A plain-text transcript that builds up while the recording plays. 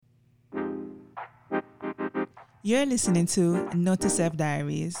You're listening to Note to Self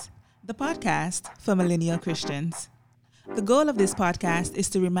Diaries, the podcast for millennial Christians. The goal of this podcast is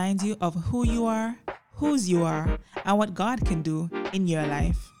to remind you of who you are, whose you are, and what God can do in your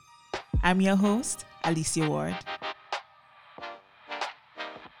life. I'm your host, Alicia Ward.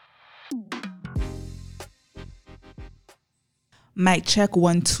 Mic check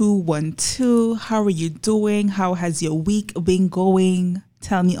 1 2 1 2. How are you doing? How has your week been going?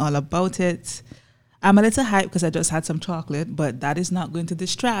 Tell me all about it. I'm a little hyped because I just had some chocolate, but that is not going to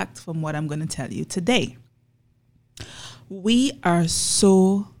distract from what I'm going to tell you today. We are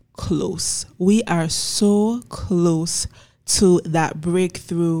so close. We are so close to that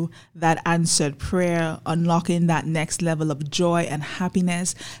breakthrough, that answered prayer, unlocking that next level of joy and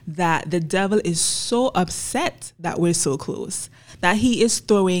happiness, that the devil is so upset that we're so close, that he is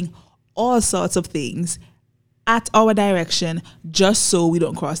throwing all sorts of things at our direction just so we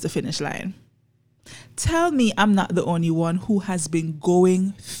don't cross the finish line. Tell me I'm not the only one who has been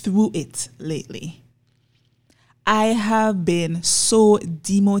going through it lately. I have been so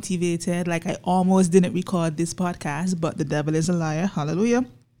demotivated, like I almost didn't record this podcast, but the devil is a liar. Hallelujah.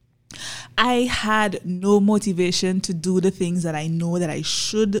 I had no motivation to do the things that I know that I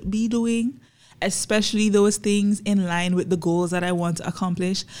should be doing, especially those things in line with the goals that I want to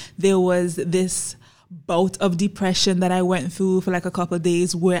accomplish. There was this bout of depression that I went through for like a couple of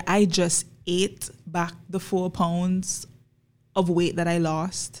days where I just ate back the 4 pounds of weight that I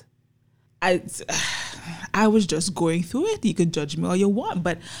lost. I was just going through it. You can judge me all you want,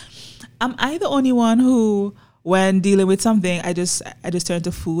 but am I the only one who, when dealing with something, I just turn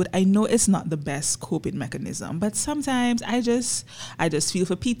to food? I know it's not the best coping mechanism, but sometimes I just feel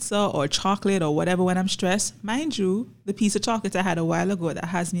for pizza or chocolate or whatever when I'm stressed. Mind you, the piece of chocolate I had a while ago that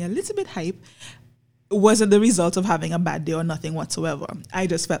has me a little bit hype wasn't the result of having a bad day or nothing whatsoever. I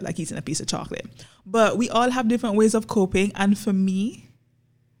just felt like eating a piece of chocolate. But we all have different ways of coping, and for me,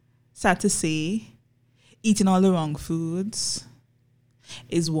 sad to say, eating all the wrong foods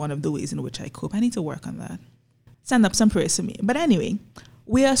is one of the ways in which I cope. I need to work on that. Send up some prayers to me. But anyway,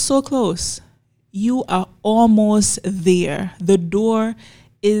 we are so close. You are almost there. The door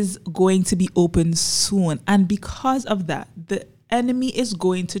is going to be open soon. And because of that, the enemy is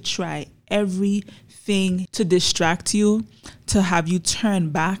going to try everything to distract you, to have you turn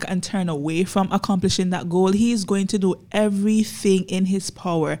back and turn away from accomplishing that goal. He is going to do everything in his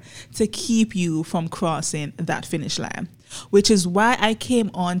power to keep you from crossing that finish line, which is why I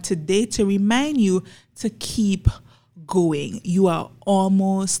came on today to remind you to keep going. You are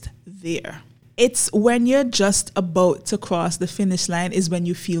almost there. It's when you're just about to cross the finish line is when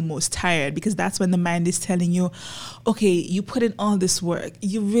you feel most tired, because that's when the mind is telling you, okay, you put in all this work.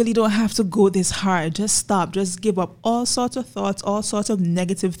 You really don't have to go this hard. Just stop. Just give up. All sorts of thoughts, all sorts of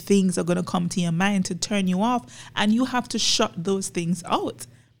negative things are going to come to your mind to turn you off, and you have to shut those things out.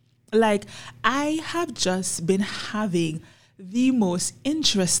 Like, I have just been having the most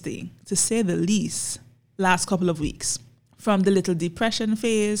interesting, to say the least, last couple of weeks. From the little depression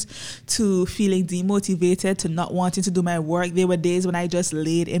phase to feeling demotivated to not wanting to do my work. There were days when I just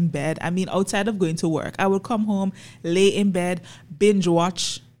laid in bed. I mean, outside of going to work, I would come home, lay in bed, binge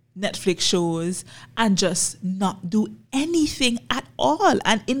watch Netflix shows, and just not do anything at all.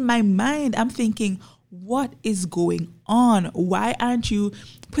 And in my mind, I'm thinking, what is going on? Why aren't you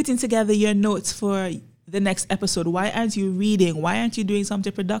putting together your notes for the next episode? Why aren't you reading? Why aren't you doing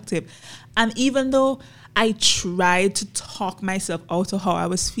something productive? And even though I tried to talk myself out of how I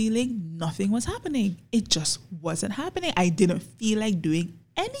was feeling, nothing was happening. It just wasn't happening. I didn't feel like doing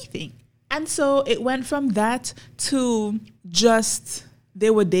anything. And so it went from that to just,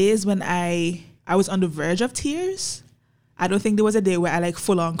 there were days when I was on the verge of tears. I don't think there was a day where I like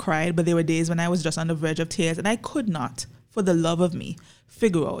full on cried, but there were days when I was just on the verge of tears, and I could not, for the love of me,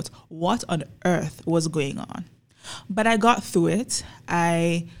 figure out what on earth was going on. But I got through it.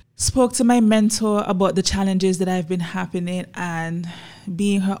 I spoke to my mentor about the challenges that I've been happening, and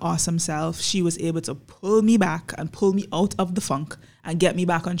being her awesome self, she was able to pull me back and pull me out of the funk and get me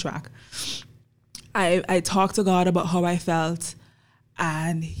back on track. I talked to God about how I felt,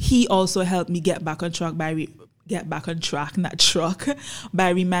 and he also helped me get back on track by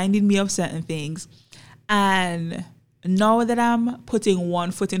reminding me of certain things. And now that I'm putting one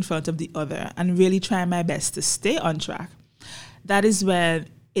foot in front of the other and really trying my best to stay on track, that is when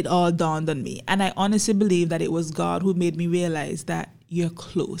it all dawned on me. And I honestly believe that it was God who made me realize that you're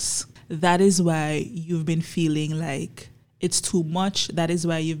close. That is why you've been feeling like it's too much. That is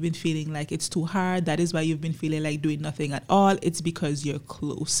why you've been feeling like it's too hard. That is why you've been feeling like doing nothing at all. It's because you're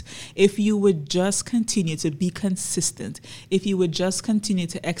close. If you would just continue to be consistent, if you would just continue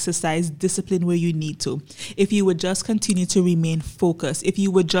to exercise discipline where you need to, if you would just continue to remain focused, if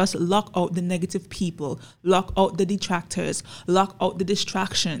you would just lock out the negative people, lock out the detractors, lock out the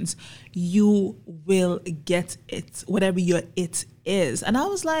distractions, you will get it, whatever your it is. And I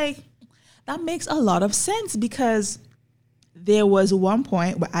was like, that makes a lot of sense, because there was one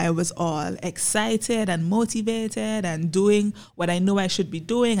point where I was all excited and motivated and doing what I know I should be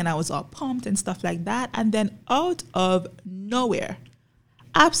doing, and I was all pumped and stuff like that. And then out of nowhere,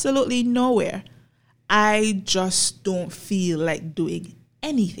 absolutely nowhere, I just don't feel like doing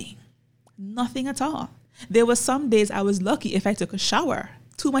anything. Nothing at all. There were some days I was lucky if I took a shower.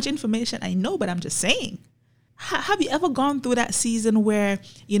 Too much information, I know, but I'm just saying. Have you ever gone through that season where,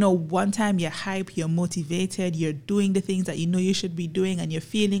 one time you're hyped, you're motivated, you're doing the things that you know you should be doing, and you're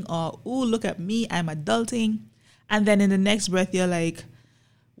feeling, oh, look at me, I'm adulting. And then in the next breath, you're like,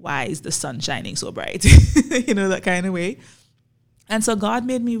 why is the sun shining so bright? That kind of way. And so God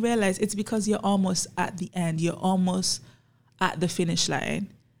made me realize it's because you're almost at the end. You're almost at the finish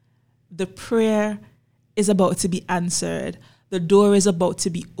line. The prayer is about to be answered. The door is about to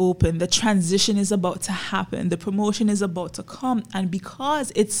be open. The transition is about to happen. The promotion is about to come. And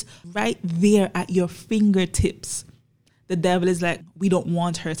because it's right there at your fingertips, the devil is like, we don't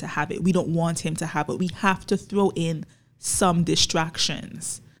want her to have it. We don't want him to have it. We have to throw in some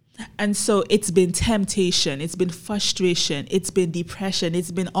distractions. And so it's been temptation. It's been frustration. It's been depression.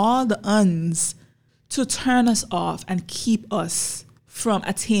 It's been all the uns to turn us off and keep us from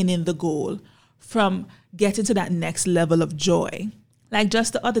attaining the goal, from getting to that next level of joy. Like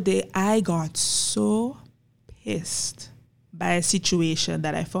just the other day, I got so pissed by a situation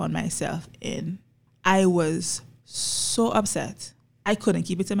that I found myself in. I was so upset. I couldn't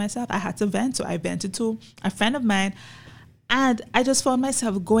keep it to myself. I had to vent. So I vented to a friend of mine, and I just found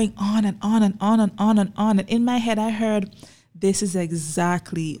myself going on and on and on and on and on. And in my head, I heard, this is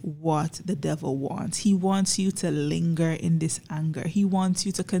exactly what the devil wants. He wants you to linger in this anger. He wants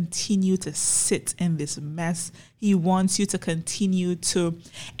you to continue to sit in this mess. He wants you to continue to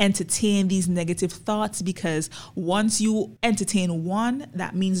entertain these negative thoughts, because once you entertain one,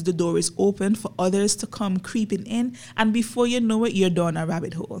 that means the door is open for others to come creeping in. And before you know it, you're down a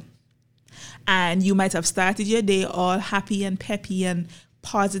rabbit hole. And you might have started your day all happy and peppy and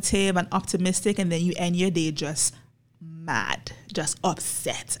positive and optimistic, and then you end your day just mad, just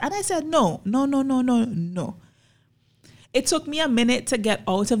upset. And I said, no. It took me a minute to get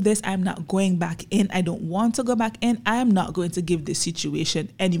out of this. I'm not going back in. I don't want to go back in. I am not going to give this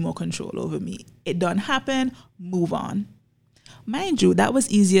situation any more control over me. It done happen, move on. Mind you, that was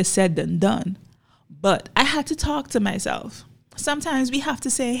easier said than done. But I had to talk to myself. Sometimes we have to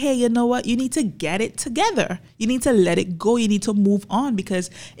say, hey, you know what? You need to get it together. You need to let it go. You need to move on, because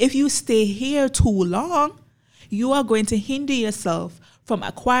if you stay here too long, you are going to hinder yourself from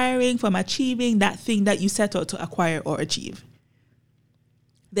achieving that thing that you set out to acquire or achieve.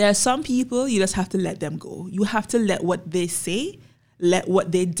 There are some people, you just have to let them go. You have to let what they say, let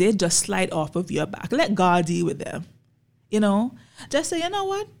what they did just slide off of your back. Let God deal with them. Just say, you know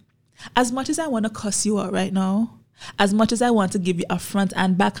what? As much as I want to cuss you out right now, as much as I want to give you a front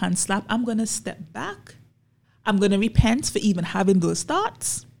and backhand slap, I'm going to step back. I'm going to repent for even having those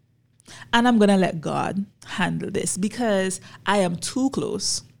thoughts. And I'm going to let God handle this, because I am too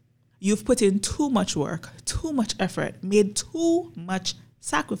close. You've put in too much work, too much effort, made too much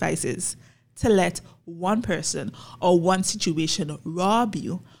sacrifices to let one person or one situation rob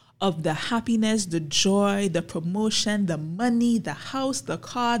you of the happiness, the joy, the promotion, the money, the house, the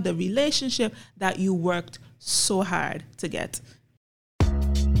car, the relationship that you worked so hard to get.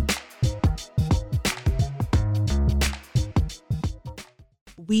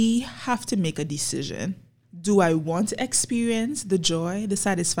 We have to make a decision. Do I want to experience the joy, the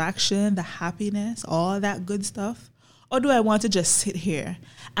satisfaction, the happiness, all that good stuff? Or do I want to just sit here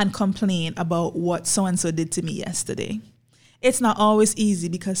and complain about what so-and-so did to me yesterday? It's not always easy,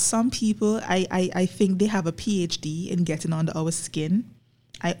 because some people, I think they have a PhD in getting under our skin.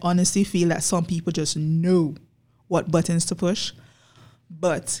 I honestly feel that some people just know what buttons to push.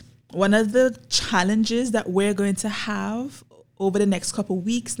 But one of the challenges that we're going to have over the next couple of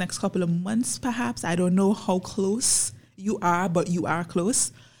weeks, next couple of months, perhaps, I don't know how close you are, but you are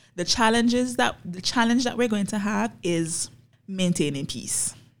close. The challenge that we're going to have is maintaining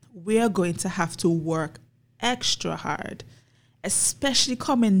peace. We're going to have to work extra hard, especially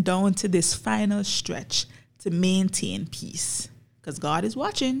coming down to this final stretch, to maintain peace. Because God is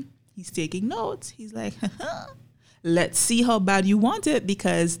watching. He's taking notes. He's like, Let's see how bad you want it,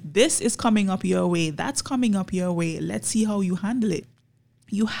 because this is coming up your way. That's coming up your way. Let's see how you handle it.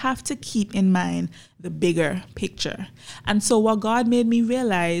 You have to keep in mind the bigger picture. And so what God made me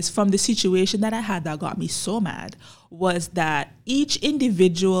realize from the situation that I had that got me so mad was that each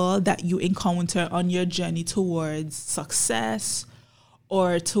individual that you encounter on your journey towards success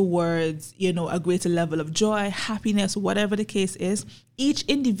or towards, a greater level of joy, happiness, whatever the case is, each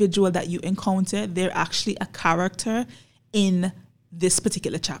individual that you encounter, they're actually a character in this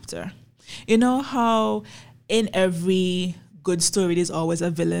particular chapter. You know how in every good story there's always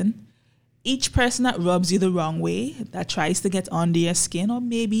a villain? Each person that rubs you the wrong way, that tries to get under your skin, or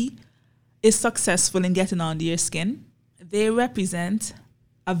maybe is successful in getting under your skin, they represent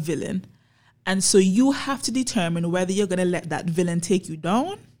a villain. And so you have to determine whether you're going to let that villain take you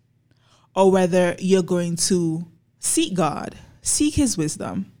down, or whether you're going to seek God, seek his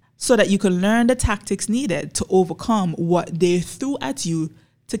wisdom, so that you can learn the tactics needed to overcome what they threw at you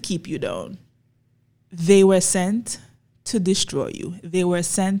to keep you down. They were sent to destroy you. They were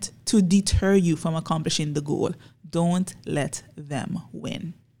sent to deter you from accomplishing the goal. Don't let them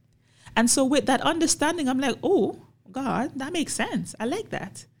win. And so with that understanding, I'm like, oh, God, that makes sense. I like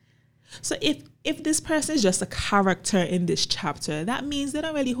that. So if this person is just a character in this chapter, that means they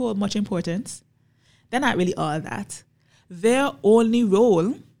don't really hold much importance. They're not really all that. Their only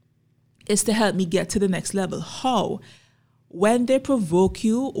role is to help me get to the next level. How? When they provoke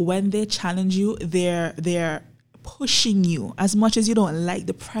you, when they challenge you, they're pushing you. As much as you don't like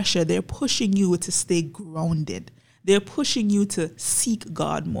the pressure, they're pushing you to stay grounded. They're pushing you to seek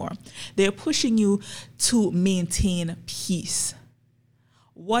God more. They're pushing you to maintain peace.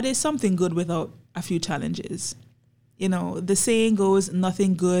 What is something good without a few challenges? The saying goes,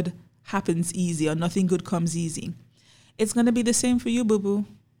 nothing good happens easy, or nothing good comes easy. It's going to be the same for you, boo-boo.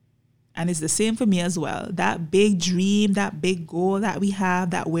 And it's the same for me as well. That big dream, that big goal that we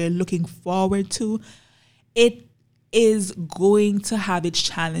have, that we're looking forward to, it is going to have its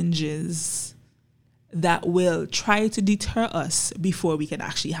challenges that will try to deter us before we can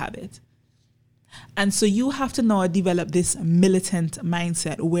actually have it. And so you have to now develop this militant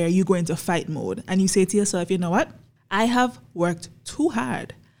mindset where you go into fight mode and you say to yourself, you know what? I have worked too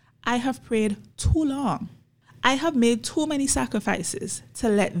hard. I have prayed too long. I have made too many sacrifices to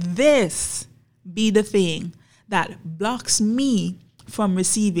let this be the thing that blocks me from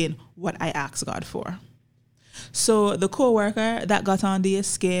receiving what I asked God for. So the coworker that got under your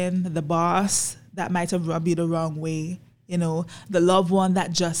skin, the boss that might have rubbed you the wrong way, the loved one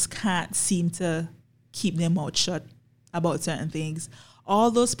that just can't seem to keep their mouth shut about certain things,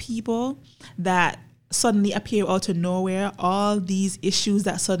 all those people that suddenly appear out of nowhere, all these issues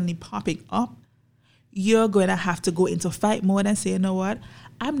that suddenly popping up, you're going to have to go into fight mode and say, you know what?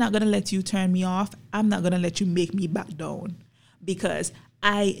 I'm not going to let you turn me off. I'm not going to let you make me back down, because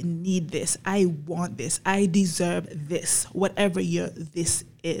I need this. I want this. I deserve this, whatever your this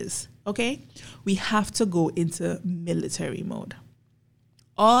is. Okay? We have to go into military mode.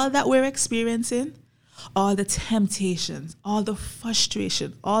 All that we're experiencing, all the temptations, all the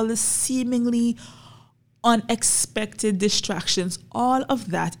frustration, all the seemingly unexpected distractions, all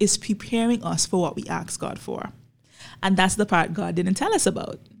of that is preparing us for what we ask God for. And that's the part God didn't tell us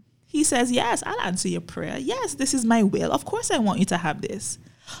about. He says, yes, I'll answer your prayer. Yes, this is my will. Of course I want you to have this.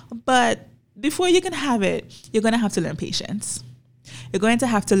 But before you can have it, you're going to have to learn patience. You're going to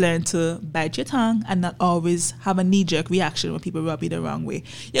have to learn to bite your tongue and not always have a knee-jerk reaction when people rub you the wrong way.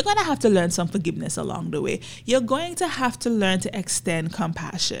 You're going to have to learn some forgiveness along the way. You're going to have to learn to extend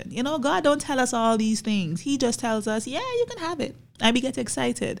compassion. God don't tell us all these things. He just tells us, yeah, you can have it. And we get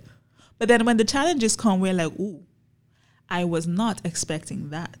excited. But then when the challenges come, we're like, ooh, I was not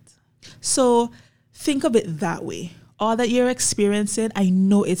expecting that. So think of it that way. All that you're experiencing, I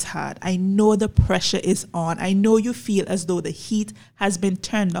know it's hard. I know the pressure is on. I know you feel as though the heat has been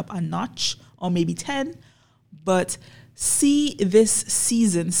turned up a notch or maybe 10. But see this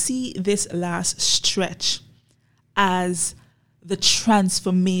season, see this last stretch as the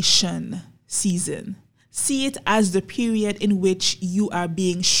transformation season. See it as the period in which you are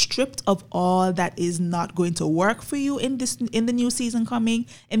being stripped of all that is not going to work for you in the new season coming,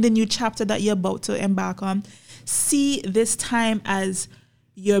 in the new chapter that you're about to embark on. See this time as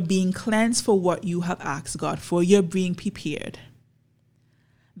you're being cleansed for what you have asked God for. You're being prepared.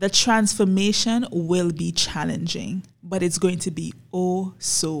 The transformation will be challenging, but it's going to be oh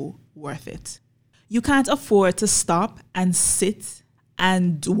so worth it. You can't afford to stop and sit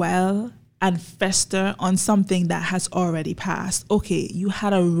and dwell and fester on something that has already passed. Okay, you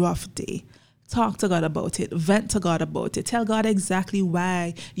had a rough day. Talk to God about it. Vent to God about it. Tell God exactly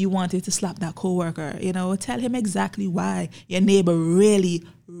why you wanted to slap that coworker. Tell him exactly why your neighbor really,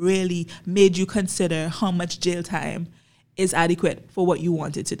 really made you consider how much jail time is adequate for what you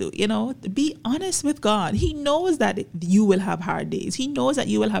wanted to do. Be honest with God. He knows that you will have hard days. He knows that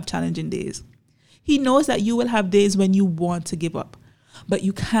you will have challenging days. He knows that you will have days when you want to give up, but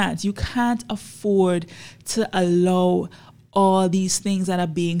you can't. You can't afford to allow all these things that are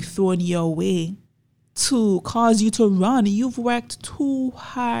being thrown your way to cause you to run. You've worked too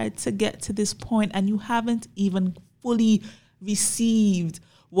hard to get to this point, and you haven't even fully received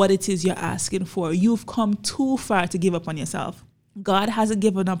what it is you're asking for. You've come too far to give up on yourself. God hasn't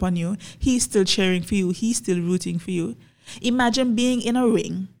given up on you. He's still cheering for you. He's still rooting for you. Imagine being in a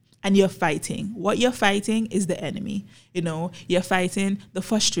ring and you're fighting. What you're fighting is the enemy. You're fighting the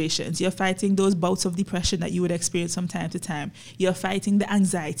frustrations. You're fighting those bouts of depression that you would experience from time to time. You're fighting the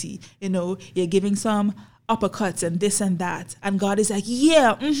anxiety. You're giving some uppercuts and this and that. And God is like,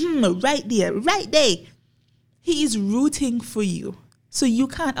 yeah, right there. He is rooting for you. So you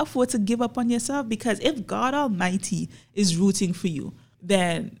can't afford to give up on yourself, because if God Almighty is rooting for you,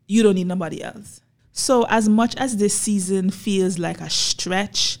 then you don't need nobody else. So as much as this season feels like a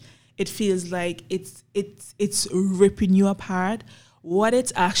stretch, it feels like it's ripping you apart, what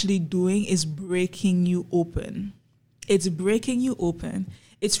it's actually doing is breaking you open. It's breaking you open.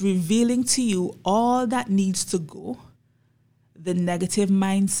 It's revealing to you all that needs to go. The negative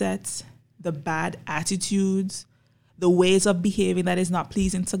mindsets, the bad attitudes, the ways of behaving that is not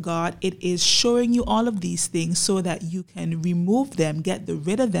pleasing to God. It is showing you all of these things so that you can remove them, get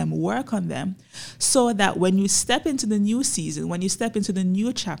rid of them, work on them, so that when you step into the new season, when you step into the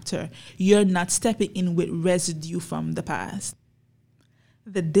new chapter, you're not stepping in with residue from the past.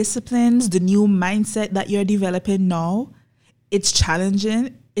 The disciplines, the new mindset that you're developing now, it's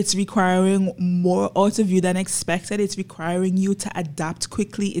challenging. It's requiring more out of you than expected. It's requiring you to adapt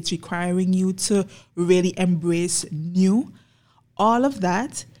quickly. It's requiring you to really embrace new. All of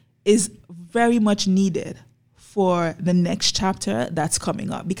that is very much needed for the next chapter that's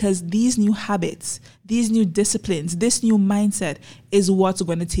coming up, because these new habits, these new disciplines, this new mindset is what's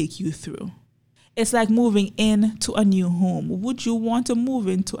going to take you through. It's like moving into a new home. Would you want to move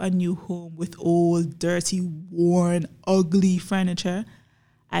into a new home with old, dirty, worn, ugly furniture?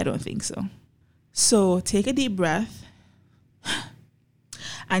 I don't think so. So take a deep breath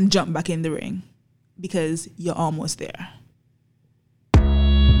and jump back in the ring, because you're almost there.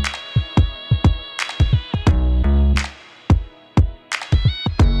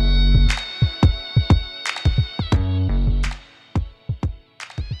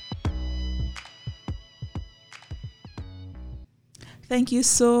 Thank you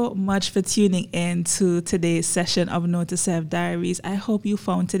so much for tuning in to today's session of Note to Self Diaries. I hope you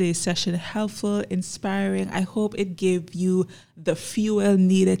found today's session helpful, inspiring. I hope it gave you the fuel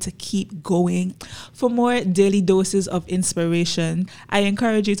needed to keep going. For more daily doses of inspiration, I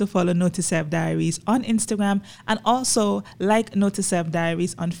encourage you to follow Note to Self Diaries on Instagram, and also like Note to Self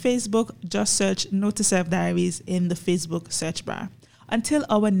Diaries on Facebook. Just search Note to Self Diaries in the Facebook search bar. Until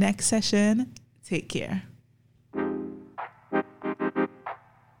our next session, take care.